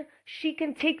 Then she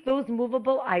can take those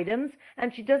movable items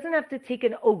and she doesn't have to take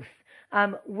an oath.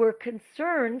 We're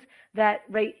concerned that,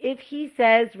 right, if he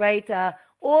says, right,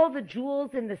 all the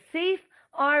jewels in the safe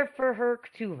are for her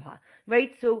ktuva,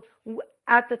 right? So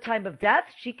at the time of death,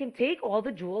 she can take all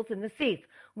the jewels in the safe.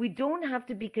 We don't have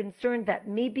to be concerned that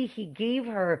maybe he gave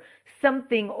her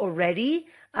something already,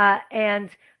 and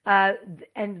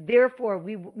therefore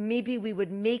we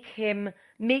would make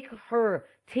her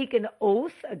take an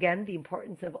oath. Again, the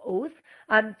importance of oath.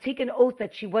 Take an oath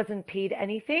that she wasn't paid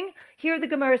anything. Here the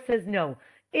Gemara says no.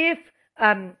 If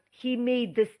he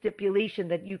made this stipulation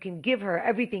that you can give her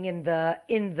everything in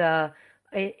the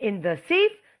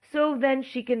safe, so then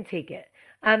she can take it.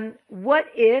 What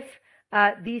if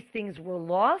these things were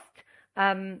lost?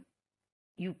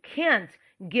 You can't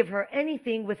give her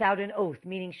anything without an oath,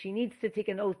 meaning she needs to take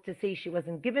an oath to say she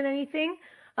wasn't given anything,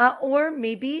 or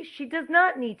maybe she does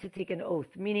not need to take an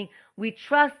oath, meaning we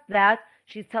trust that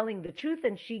she's telling the truth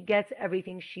and she gets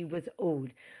everything she was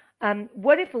owed.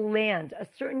 What if land, a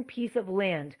certain piece of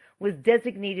land, was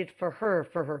designated for her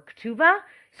ktuva?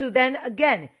 So then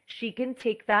again, she can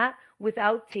take that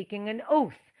without taking an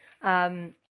oath.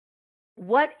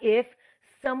 What if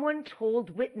someone told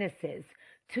witnesses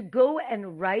to go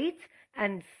and write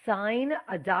and sign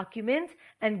a document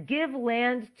and give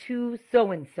land to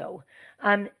so-and-so?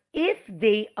 If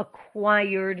they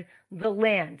acquired the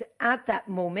land at that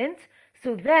moment,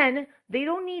 so then they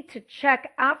don't need to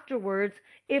check afterwards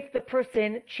if the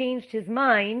person changed his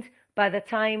mind by the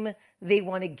time they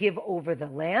want to give over the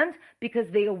land, because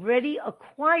they already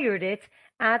acquired it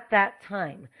at that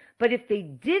time. But if they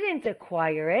didn't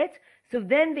acquire it, so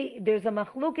then there's a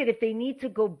machloket if they need to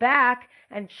go back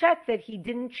and check that he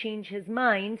didn't change his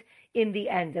mind in the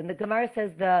end. And the Gemara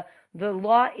says the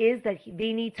law is that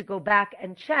they need to go back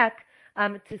and check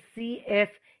to see if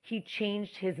he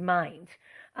changed his mind.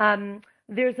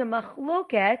 There's a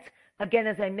machloket, again,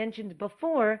 as I mentioned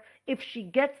before, if she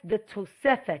gets the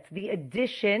tosefet, the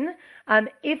addition,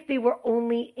 if they were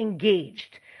only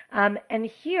engaged. And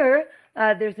here,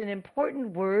 there's an important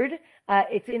word.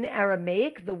 It's in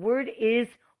Aramaic. The word is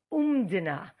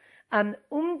umdina.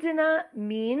 Umdina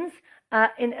means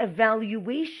an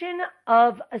evaluation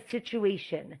of a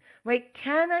situation, right?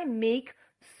 Can I make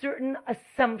certain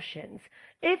assumptions?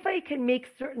 If I can make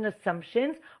certain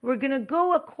assumptions, we're going to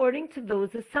go according to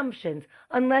those assumptions,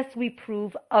 unless we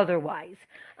prove otherwise.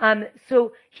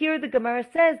 So here the Gemara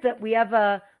says that we have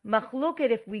a machloket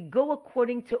if we go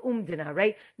according to umdina,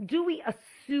 right? Do we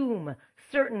assume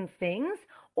certain things,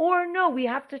 or no, we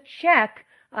have to check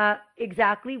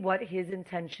exactly what his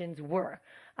intentions were.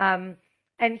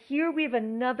 And here we have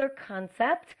another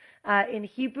concept. In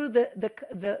Hebrew,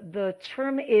 the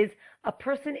term is a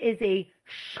person is a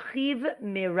shchiv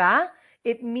mira.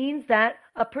 It means that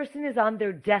a person is on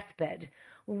their deathbed.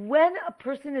 When a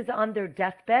person is on their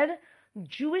deathbed,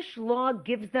 Jewish law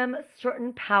gives them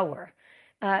certain power.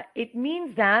 It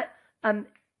means that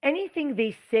anything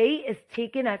they say is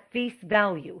taken at face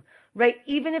value, right?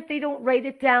 Even if they don't write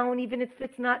it down, even if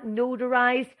it's not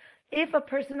notarized, if a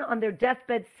person on their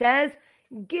deathbed says,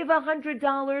 give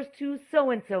 $100 to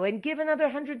so-and-so and give another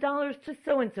 $100 to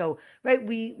so-and-so, right?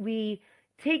 We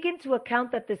take into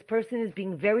account that this person is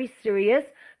being very serious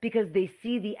because they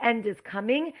see the end is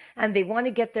coming and they want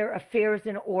to get their affairs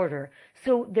in order.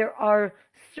 So there are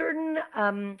certain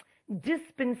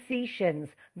dispensations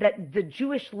that the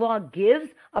Jewish law gives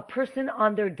a person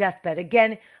on their deathbed.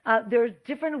 Again, there's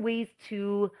different ways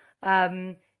to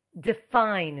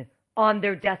define on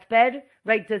their deathbed,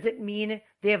 right? Does it mean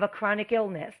they have a chronic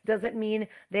illness? Does it mean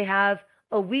they have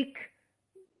a week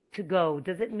to go?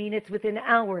 Does it mean it's within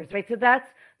hours, right? So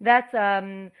that's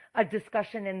a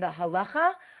discussion in the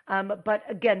halacha. But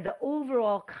again, the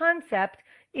overall concept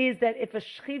is that if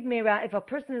a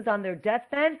person is on their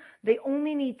deathbed, they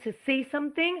only need to say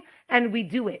something, and we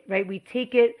do it, right? We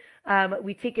take it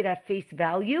at face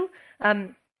value.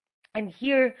 And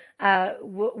here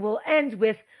we'll end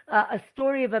with a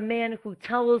story of a man who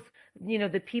tells,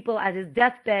 the people at his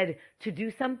deathbed to do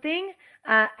something,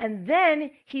 and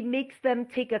then he makes them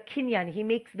take a kinyan. He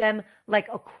makes them like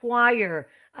acquire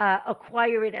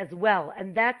it as well,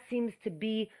 and that seems to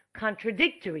be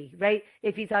contradictory, right?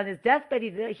 If he's on his deathbed,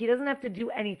 he doesn't have to do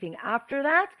anything after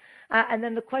that. And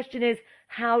then the question is,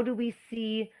 how do we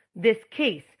see this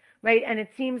case, right? And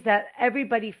it seems that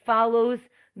everybody follows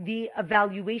the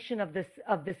evaluation of the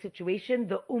situation,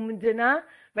 the umdana,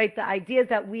 right? The idea is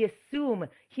that we assume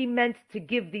he meant to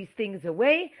give these things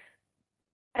away,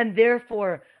 and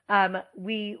therefore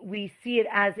we see it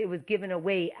as it was given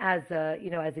away as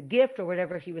a gift or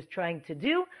whatever he was trying to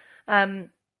do.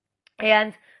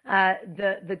 And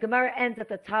the Gemara ends at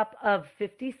the top of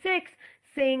 56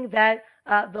 saying that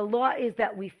the law is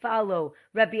that we follow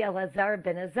Rabbi Elazar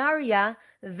ben Azariah,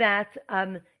 that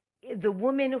the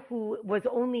woman who was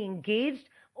only engaged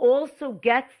also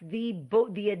gets the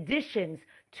additions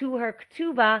to her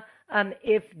ketubah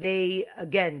if they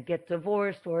again get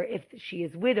divorced, or if she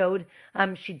is widowed,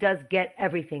 she does get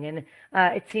everything. And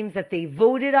it seems that they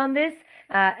voted on this,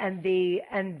 and they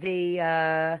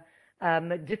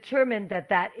determined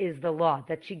that is the law,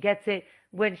 that she gets it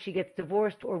when she gets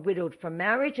divorced or widowed from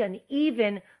marriage, and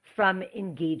even from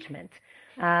engagement.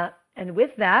 And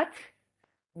with that,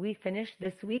 we finished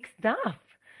this week's daf.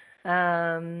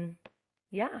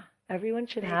 Everyone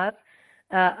should have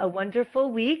a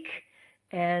wonderful week,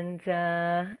 and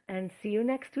see you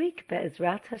next week.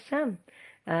 Be'ezrat Hashem.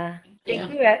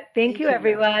 Thank you,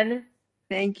 everyone.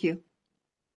 Thank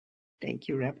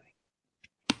you, Rabbi.